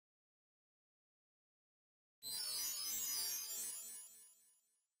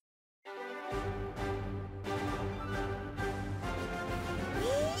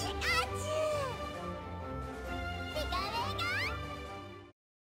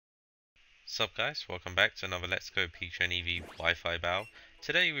Sup guys, welcome back to another Let's Go Pikachu Eevee Wi-Fi battle.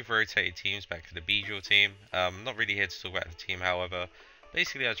 Today we've rotated teams back to the Beedrill team. Not really here to talk about the team, however.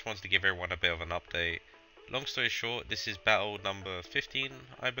 Basically I just wanted to give everyone a bit of an update. Long story short, this is battle number 15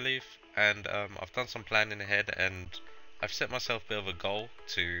 I believe, and I've done some planning ahead and I've set myself a bit of a goal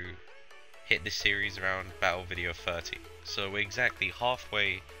to hit this series around battle video 30. So we're exactly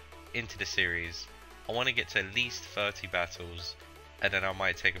halfway into the series. I want to get to at least 30 battles, and then I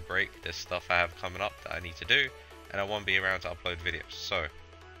might take a break. There's stuff I have coming up that I need to do, and I won't be around to upload videos. So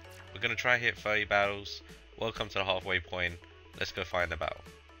we're going to try hit 30 battles. Welcome to the halfway point. Let's go find a battle.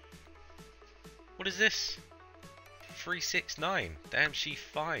 What is this? 369. Damn, she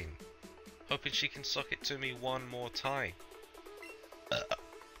fine. Hoping she can sock it to me one more time.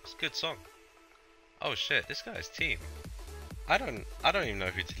 It's a good song. Oh shit, this guy's team. I don't even know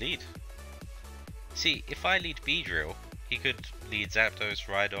who to lead. See, if I lead Beedrill, he could lead Zapdos,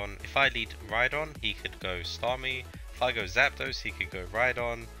 Rhydon. If I lead Rhydon, he could go Starmie. If I go Zapdos, he could go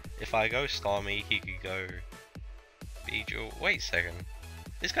Rhydon. If I go Starmie, he could go Beedrill. Wait a second.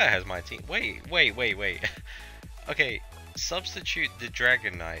 This guy has my team. Wait. Okay, substitute the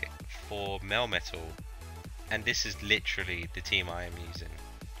Dragonite for Melmetal, and this is literally the team I am using.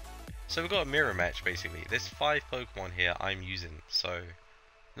 So we've got a mirror match basically. There's 5 Pokemon here I'm using, so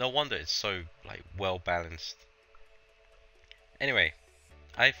no wonder it's so like well balanced. Anyway,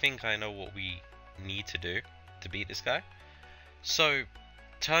 I think I know what we need to do to beat this guy. So,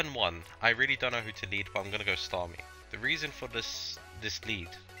 turn 1, I really don't know who to lead, but I'm gonna go Starmie. The reason for this lead,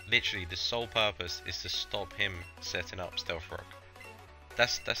 literally the sole purpose, is to stop him setting up Stealth Rock.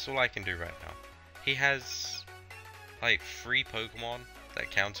 That's all I can do right now. He has like 3 Pokemon that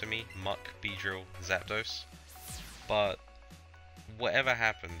counter me: Muck, Beedrill, Zapdos. But whatever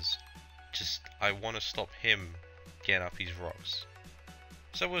happens, just I want to stop him getting up his rocks.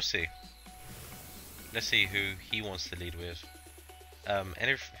 So we'll see. Let's see who he wants to lead with.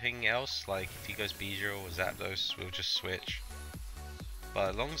 Anything else, like if he goes Beedrill or Zapdos, we'll just switch.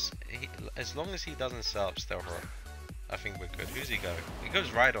 But as long as he doesn't set up Stealth Rock, I think we're good. Who's he go? He goes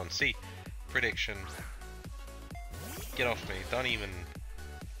Rhydon. See, prediction. Get off me! Don't even.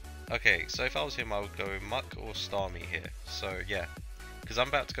 Okay, so if I was him, I would go Muck or Starmie here. So yeah, because I'm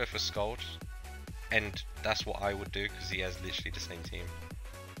about to go for Scald, and that's what I would do because he has literally the same team.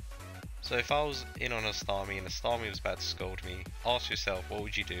 So if I was in on a Starmie and a Starmie was about to Scald me, ask yourself what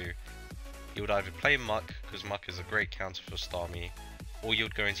would you do? You would either play Muck, because Muck is a great counter for Starmie, or you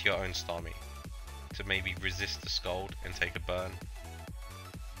would go into your own Starmie to maybe resist the Scald and take a burn.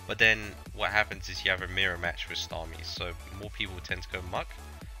 But then what happens is you have a mirror match with Starmie, so more people tend to go Muck.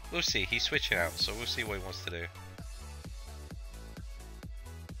 We'll see, he's switching out, so we'll see what he wants to do.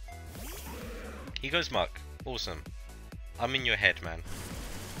 He goes Muck. Awesome. I'm in your head, man.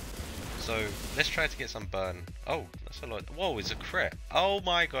 So let's try to get some burn. Oh, that's a lot. Whoa, it's a crit. Oh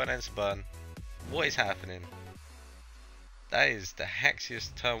my god, and it's a burn. What is happening? That is the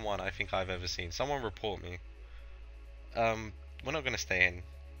haxiest turn 1 I think I've ever seen. Someone report me. We're not going to stay in.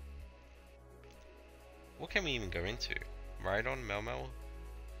 What can we even go into? Rhydon, Melmel?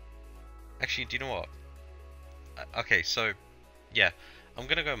 Actually, do you know what? Okay, so yeah, I'm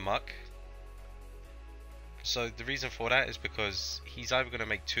gonna go Muck. So the reason for that is because he's either gonna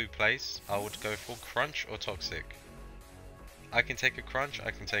make 2 plays. I would go for Crunch or Toxic. I can take a Crunch,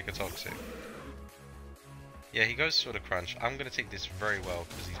 I can take a Toxic. Yeah, he goes for the Crunch. I'm gonna take this very well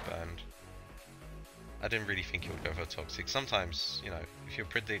because he's burned. I didn't really think he would go for Toxic. Sometimes, you know, if you're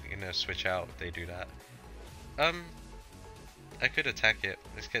predicting a switch out, they do that. I could attack it.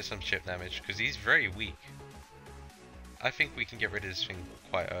 Let's get some chip damage because he's very weak. I think we can get rid of this thing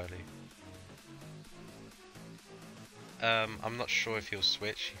quite early. I'm not sure if he'll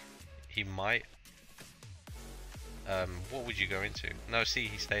switch. He might. What would you go into? No, see,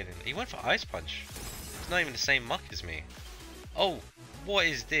 he stayed in. He went for Ice Punch. It's not even the same Muck as me. Oh, what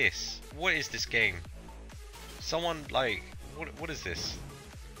is this? What is this game? Someone like, what is this?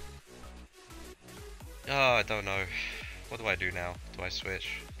 Oh, I don't know. What do I do now? Do I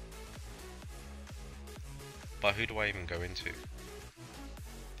switch? But who do I even go into?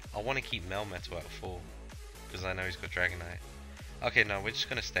 I want to keep Melmetal at 4 because I know he's got Dragonite. Okay, no, we're just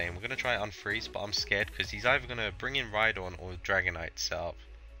going to stay in. We're going to try Unfreeze, but I'm scared because he's either going to bring in Rhydon or Dragonite to set up.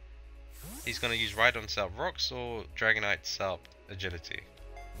 He's going to use Rhydon to set up Rocks or Dragonite to set up Agility.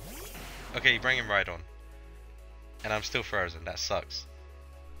 Okay, he bring in Rhydon. And I'm still frozen. That sucks.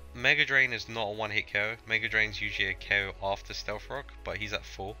 Mega Drain is not a 1-hit KO. Mega Drain's usually a KO after Stealth Rock, but he's at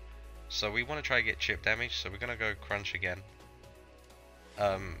 4. So we want to try to get chip damage, so we're going to go Crunch again.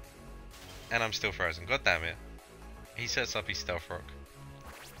 And I'm still frozen. God damn it. He sets up his Stealth Rock.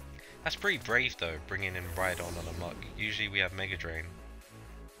 That's pretty brave though, bringing in Rhydon on a Muck. Usually we have Mega Drain.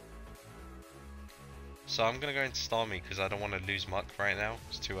 So I'm gonna go into Starmie because I don't want to lose Muck right now.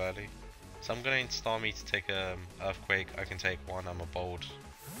 It's too early. So I'm going into Starmie to take Earthquake. I can take one. I'm a bold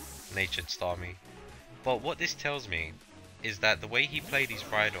natured Starmie. But what this tells me is that the way he played his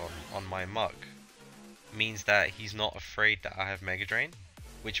Rhydon on my Muck means that he's not afraid that I have Mega Drain,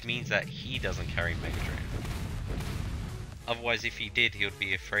 which means that he doesn't carry Mega Drain. Otherwise, if he did, he would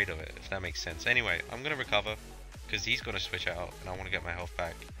be afraid of it, if that makes sense. Anyway, I'm going to recover because he's going to switch out and I want to get my health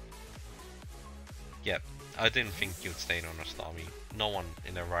back. Yep, I didn't think you would stay in on a Starmie. No one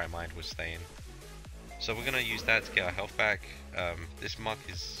in their right mind was staying. So we're going to use that to get our health back. This Muck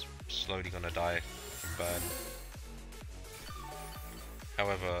is slowly going to die from burn.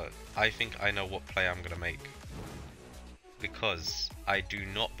 However, I think I know what play I'm going to make. Because I do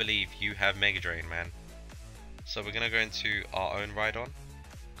not believe you have Mega Drain, man. So we're going to go into our own Rhydon.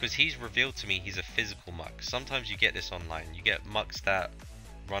 Because he's revealed to me he's a physical Muck. Sometimes you get this online. You get Mucks that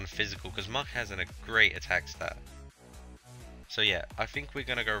run physical. Because Muck has a great attack stat. So yeah, I think we're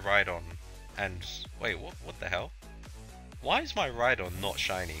going to go Rhydon. And wait, what the hell? Why is my Rhydon not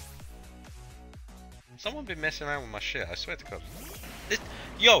shiny? Someone been messing around with my shit, I swear to God.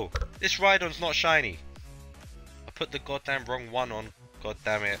 This Rhydon's not shiny. I put the goddamn wrong one on. God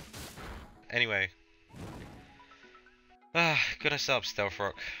damn it. Anyway. Gonna set up Stealth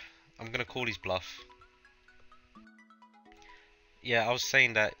Rock. I'm gonna call his bluff. Yeah, I was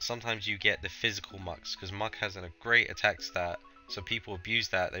saying that sometimes you get the physical Mucks, because Muck has a great attack stat, so people abuse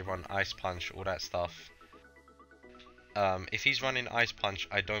that, they run Ice Punch, all that stuff. If he's running Ice Punch,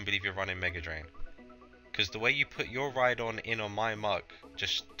 I don't believe you're running Mega Drain. Because the way you put your Rhydon in on my Muck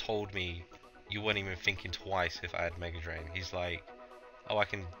just told me you weren't even thinking twice if I had Mega Drain. He's like, oh, I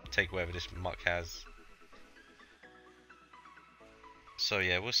can take whatever this Muck has. So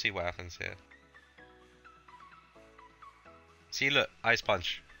yeah, we'll see what happens here. See, look, Ice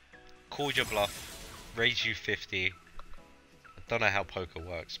Punch. Called your bluff. Raised you 50. I don't know how poker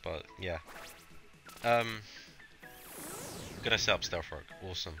works, but yeah. Gonna set up Stealth Rock.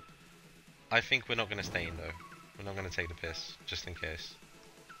 Awesome. I think we're not gonna stay in though. We're not gonna take the piss, just in case.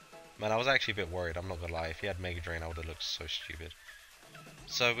 Man, I was actually a bit worried, I'm not gonna lie. If he had Mega Drain, I would have looked so stupid.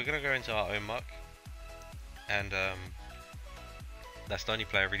 So we're gonna go into our own Muck. And that's the only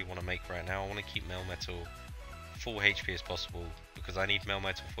play I really want to make right now. I want to keep Melmetal full HP as possible because I need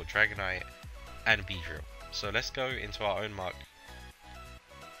Melmetal for Dragonite and Beedrill. So let's go into our own Muck,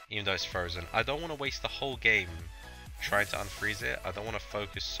 even though it's frozen. I don't want to waste the whole game trying to unfreeze it. I don't want to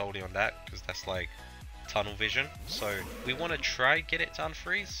focus solely on that because that's like tunnel vision. So we want to try get it to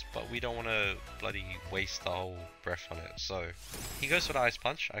unfreeze, but we don't want to bloody waste the whole breath on it. So he goes for the Ice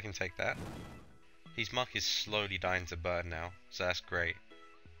Punch. I can take that. His Muck is slowly dying to burn now, so that's great.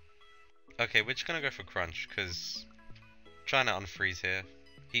 Okay, we're just gonna go for Crunch, because trying to unfreeze here.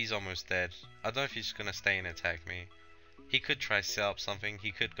 He's almost dead. I don't know if he's just gonna stay and attack me. He could try set up something.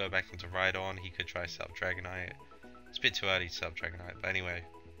 He could go back into Rhydon. He could try set up Dragonite. It's a bit too early to set up Dragonite, but anyway.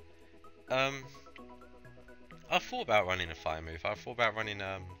 I thought about running a fire move. I thought about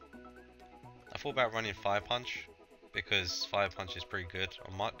running Fire Punch, because Fire Punch is pretty good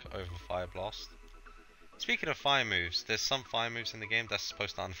on Muck over Fire Blast. Speaking of fire moves, there's some fire moves in the game that's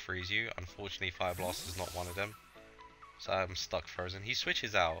supposed to unfreeze you. Unfortunately, Fire Blast is not one of them. So I'm stuck frozen. He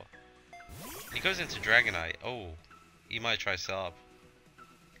switches out. He goes into Dragonite. Oh, he might try set up.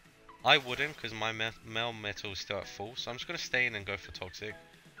 I wouldn't, because my Melmetal is still at full. So I'm just going to stay in and go for Toxic.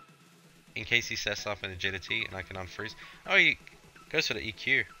 In case he sets up an Agility and I can unfreeze. Oh, he goes for the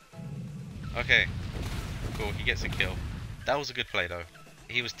EQ. Okay, cool. He gets a kill. That was a good play though.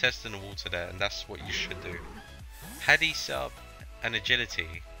 He was testing the water there, and that's what you should do. Had he set up an Agility,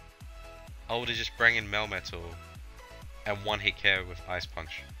 I would have just brought in Melmetal and one hit KO with Ice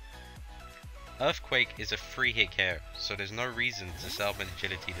Punch. Earthquake is a 3-hit KO, so there's no reason to set up an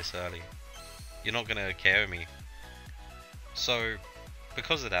Agility this early. You're not going to KO me. So,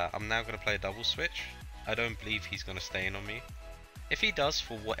 because of that, I'm now going to play a double switch. I don't believe he's going to stay in on me. If he does,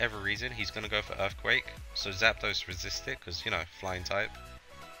 for whatever reason, he's going to go for Earthquake. So Zapdos resist it, because, you know, flying type.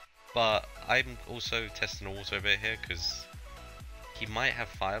 But I'm also testing the water a bit here, because he might have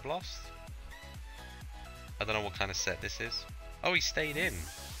Fire Blast. I don't know what kind of set this is. Oh, he stayed in.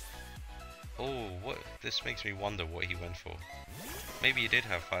 Oh, what? This makes me wonder what he went for. Maybe he did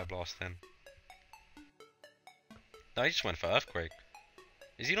have Fire Blast then. No, he just went for Earthquake.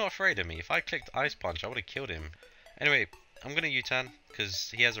 Is he not afraid of me? If I clicked Ice Punch, I would have killed him. Anyway, I'm going to U-turn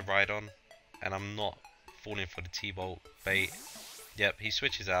because he has a Rhydon and I'm not falling for the T-Bolt bait. Yep, he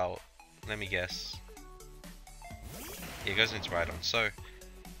switches out. Let me guess. He goes into Rhydon. So,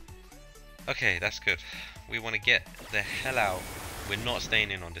 Okay, that's good. We want to get the hell out. We're not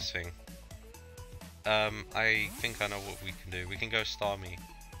staying in on this thing. I think I know what we can do. We can go Starmie.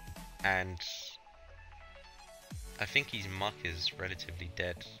 And I think his muck is relatively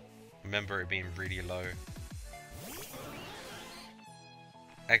dead. Remember it being really low.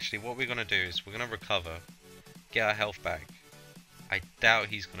 Actually, what we're going to do is we're going to recover. Get our health back. I doubt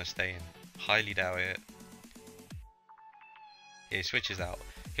he's going to stay in. Highly doubt it. Yeah, he switches out.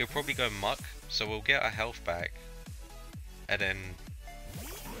 He'll probably go muck. So we'll get our health back. And then...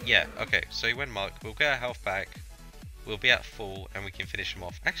 yeah, okay. So he went muck. We'll get our health back. We'll be at full and we can finish him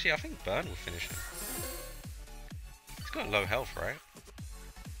off. Actually, I think Burn will finish him. He's got low health, right?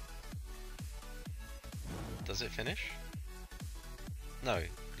 Does it finish? No,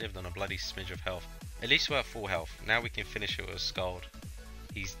 he lived on a bloody smidge of health. At least we're at full health. Now we can finish it with a Scald.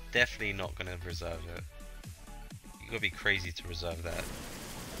 He's definitely not going to reserve it. You gotta be crazy to reserve that.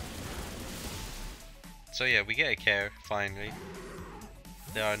 So yeah, we get a care, finally.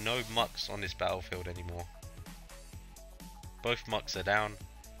 There are no mucks on this battlefield anymore. Both mucks are down.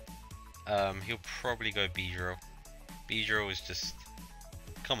 He'll probably go Beedrill. Beedrill is just...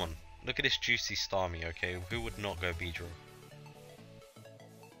 come on, look at this juicy Starmie, okay? Who would not go Beedrill?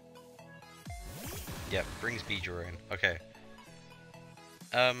 Yep, brings Beedrill in. Okay.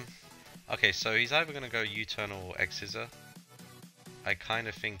 Okay, so he's either gonna go U-turn or X-Scissor. I kind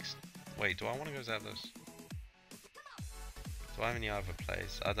of think... wait, do I want to go Zapdos? Do I have any other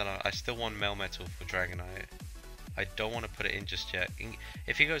plays? I don't know. I still want Melmetal for Dragonite. I don't want to put it in just yet.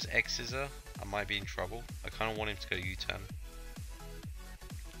 If he goes X-Scissor, I might be in trouble. I kind of want him to go U-turn.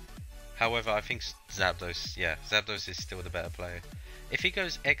 However, I think Zapdos, yeah, Zapdos is still the better player. If he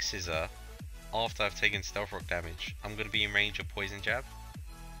goes X-Scissor, after I've taken Stealth Rock damage, I'm going to be in range of Poison Jab.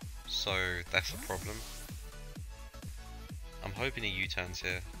 So, that's a problem. I'm hoping he U-turns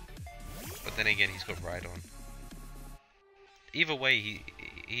here. But then again, he's got Rhydon. Either way,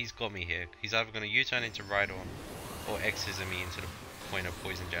 he's got me here. He's either going to U-turn into Rhydon or X-Scissor me into the point of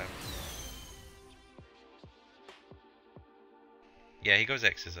Poison Jab. Yeah, he goes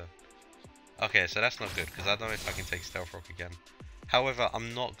X-Scissor. Okay, so that's not good, because I don't know if I can take Stealth Rock again. However,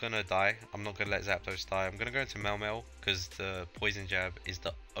 I'm not going to die. I'm not going to let Zapdos die. I'm going to go into Melmel, because the Poison Jab is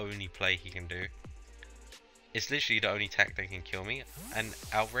the only play he can do. It's literally the only attack that can kill me. And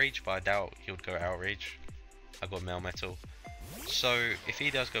Outrage, but I doubt he would go Outrage. I got Melmetal. So, if he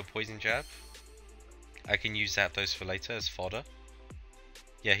does go Poison Jab, I can use Zapdos for later as fodder.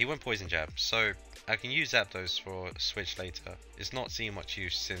 Yeah, he went Poison Jab, so I can use Zapdos for switch later. It's not seeing much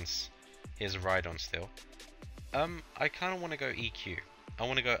use since he has a Rhydon still. I kind of want to go EQ. I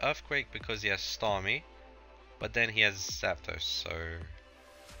want to go Earthquake because he has Starmie, but then he has Zapdos, so...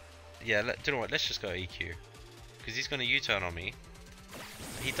 yeah, do you know what, let's just go EQ. Because he's going to U-turn on me.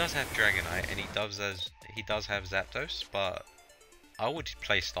 He does have Dragonite, and he does have Zapdos, but I would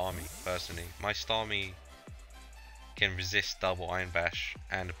play Starmie, personally. My Starmie can resist double Iron Bash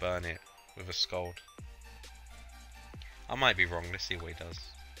and burn it with a Scald. I might be wrong, let's see what he does.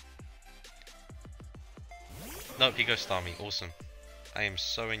 Nope, he goes Starmie, awesome. I am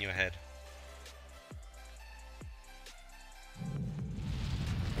so in your head.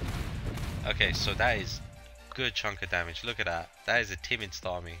 Okay, so that is a good chunk of damage, look at that. That is a timid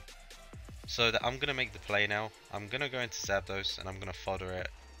Starmie. So I'm going to make the play now. I'm going to go into Zapdos and I'm going to fodder it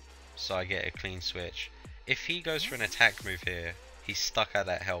so I get a clean switch. If he goes for an attack move here, he's stuck at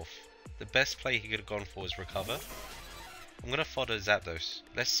that health. The best play he could have gone for is Recover. I'm going to fodder Zapdos.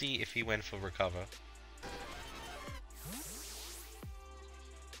 Let's see if he went for Recover.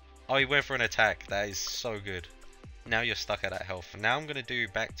 Oh, he went for an attack. That is so good. Now you're stuck at that health. Now I'm going to do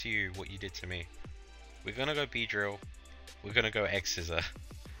back to you what you did to me. We're going to go Beedrill. We're going to go X-Scissor.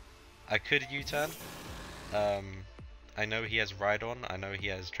 I could U-turn. I know he has Rhydon. I know he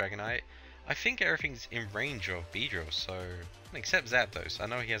has Dragonite. I think everything's in range of Beedrill, so... except Zapdos. I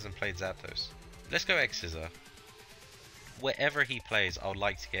know he hasn't played Zapdos. Let's go X-Scissor. Wherever he plays, I would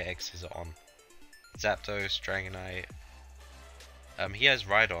like to get X-Scissor on. Zapdos, Dragonite. He has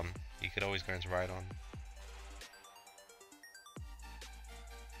Rhydon. You could always go into Rhydon.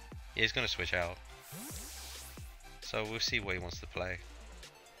 Yeah, he's going to switch out. So we'll see what he wants to play.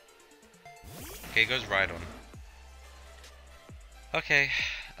 Okay, he goes Rhydon. Okay,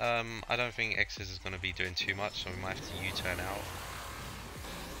 I don't think X-Scissor is going to be doing too much, so we might have to U-turn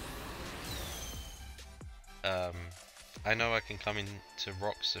out. I know I can come into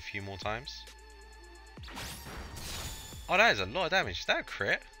rocks a few more times. Oh, that is a lot of damage. Is that a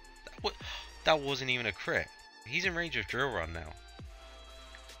crit? That wasn't even a crit. He's in range of Drill Run now.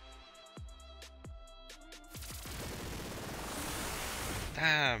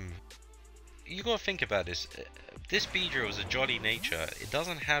 Damn. you gotta think about this. This Beedrill is a jolly nature. It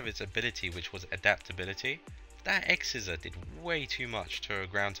doesn't have its ability, which was adaptability. That X-Scissor did way too much to a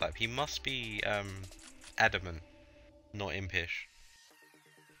ground type. He must be adamant, not impish.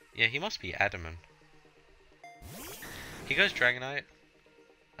 Yeah, he must be adamant. He goes Dragonite.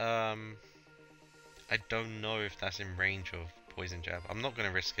 I don't know if that's in range of Poison Jab. I'm not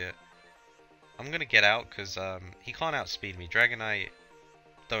gonna risk it. I'm gonna get out because he can't outspeed me. Dragonite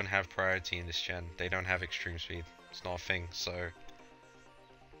don't have priority in this gen. They don't have extreme speed. It's not a thing. So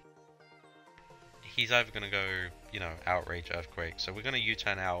he's either gonna go, you know, Outrage, Earthquake. So we're gonna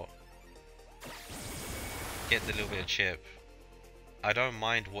U-turn out, get the little bit of chip. I don't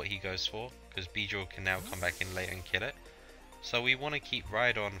mind what he goes for because Beedrill can now come back in late and kill it. So we want to keep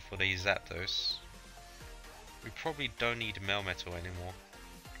Rhydon for the Zapdos. We probably don't need Melmetal anymore.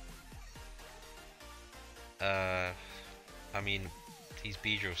 I mean, these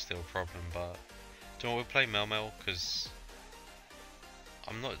Beedrill's still a problem, but do you know what, we'll play Melmel because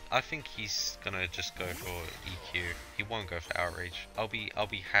I think he's gonna just go for EQ. He won't go for Outrage. I'll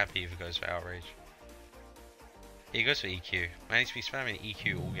be happy if he goes for Outrage. He goes for EQ. Man needs to be spamming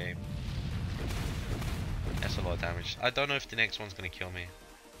EQ all game. That's a lot of damage. I don't know if the next one's gonna kill me.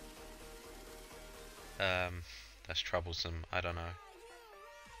 That's troublesome. I don't know.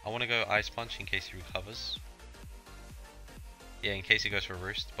 I want to go Ice Punch in case he recovers. Yeah, in case he goes for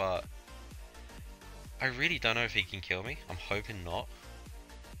Roost, but I really don't know if he can kill me. I'm hoping not.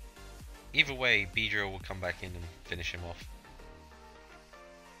 Either way, Beedrill will come back in and finish him off.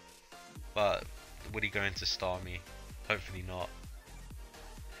 But would he go into Star me? Hopefully not.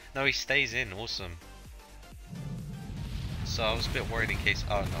 No, he stays in. Awesome. So I was a bit worried in case...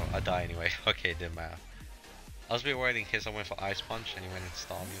 Oh no, I die anyway. Okay, it didn't matter. I was a bit worried in case I went for Ice Punch and he went into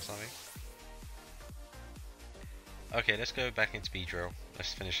Star me or something. Okay, let's go back into Beedrill.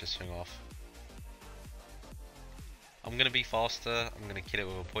 Let's finish this thing off. I'm going to be faster. I'm going to kill it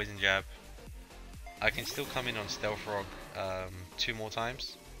with a Poison Jab. I can still come in on Stealth Rock 2 more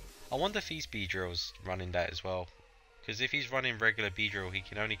times. I wonder if he's Beedrill's running that as well. Because if he's running regular Beedrill, he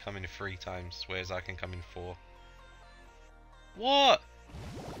can only come in 3 times, whereas I can come in 4. What?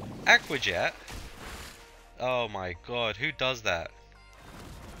 Aqua Jet? Oh my god, who does that?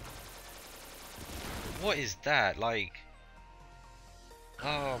 What is that? Like...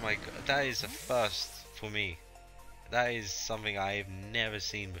 Oh my god, that is a first for me. That is something I've never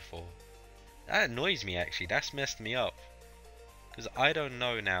seen before. That annoys me actually, that's messed me up. Because I don't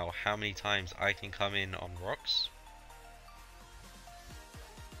know now how many times I can come in on rocks.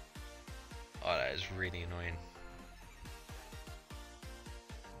 Oh, that is really annoying.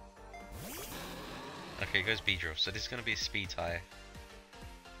 Okay, it goes Beedrill, so this is going to be a speed tie.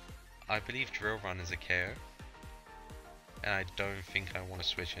 I believe Drill Run is a KO. And I don't think I want to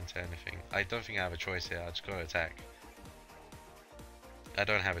switch into anything. I don't think I have a choice here, I just got to attack. I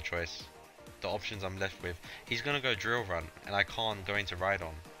don't have a choice. The options I'm left with. He's going to go Drill Run, and I can't go into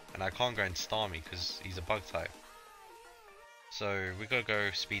Rhydon. And I can't go into Starmie because he's a bug type. So we gotta go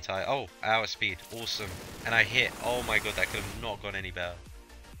speed tie. Oh, hour speed, awesome. And I hit. Oh my god, that could have not gone any better.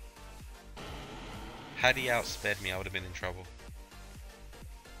 Had he outsped me, I would have been in trouble.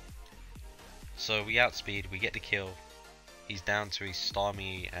 So we outspeed, we get the kill. He's down to his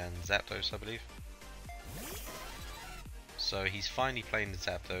Starmie and Zapdos, I believe. So he's finally playing the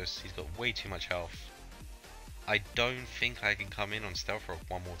Zapdos. He's got way too much health. I don't think I can come in on Stealth Rock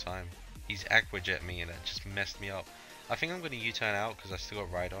one more time. He's Aqua Jet me and that just messed me up. I think I'm going to U-turn out because I still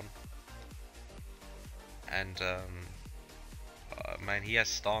got Rhydon. And man, he has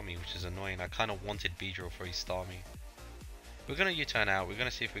Starmie, which is annoying. I kind of wanted Beedrill for his Starmie. We're going to U-turn out. We're going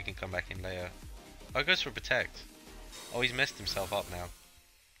to see if we can come back in later. Oh, he goes for Protect. Oh, he's messed himself up now.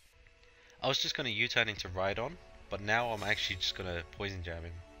 I was just going to U-turn into Rhydon, but now I'm actually just going to Poison Jab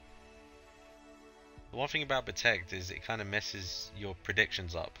him. The one thing about Protect is it kind of messes your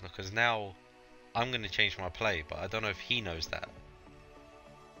predictions up, because now I'm going to change my play, but I don't know if he knows that.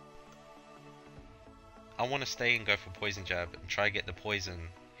 I want to stay and go for Poison Jab and try to get the poison.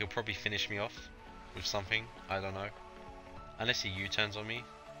 He'll probably finish me off with something, I don't know. Unless he U-turns on me.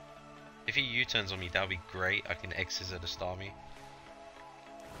 If he U-turns on me, that would be great. I can X-Scissor to Starmie.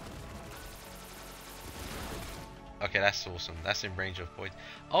 Okay, that's awesome. That's in range of poison.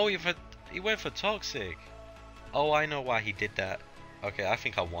 Oh, he went for Toxic. Oh, I know why he did that. Okay, I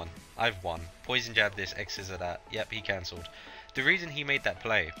think I won. I've won. Poison Jab this, X-Scissor that. Yep, he cancelled. The reason he made that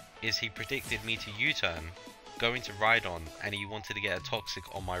play is he predicted me to U-turn, go into Rhydon, and he wanted to get a Toxic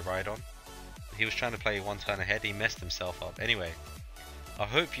on my Rhydon. He was trying to play one turn ahead, he messed himself up. Anyway, I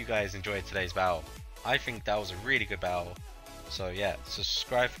hope you guys enjoyed today's battle. I think that was a really good battle. So yeah,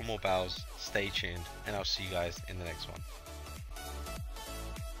 subscribe for more battles, stay tuned, and I'll see you guys in the next one.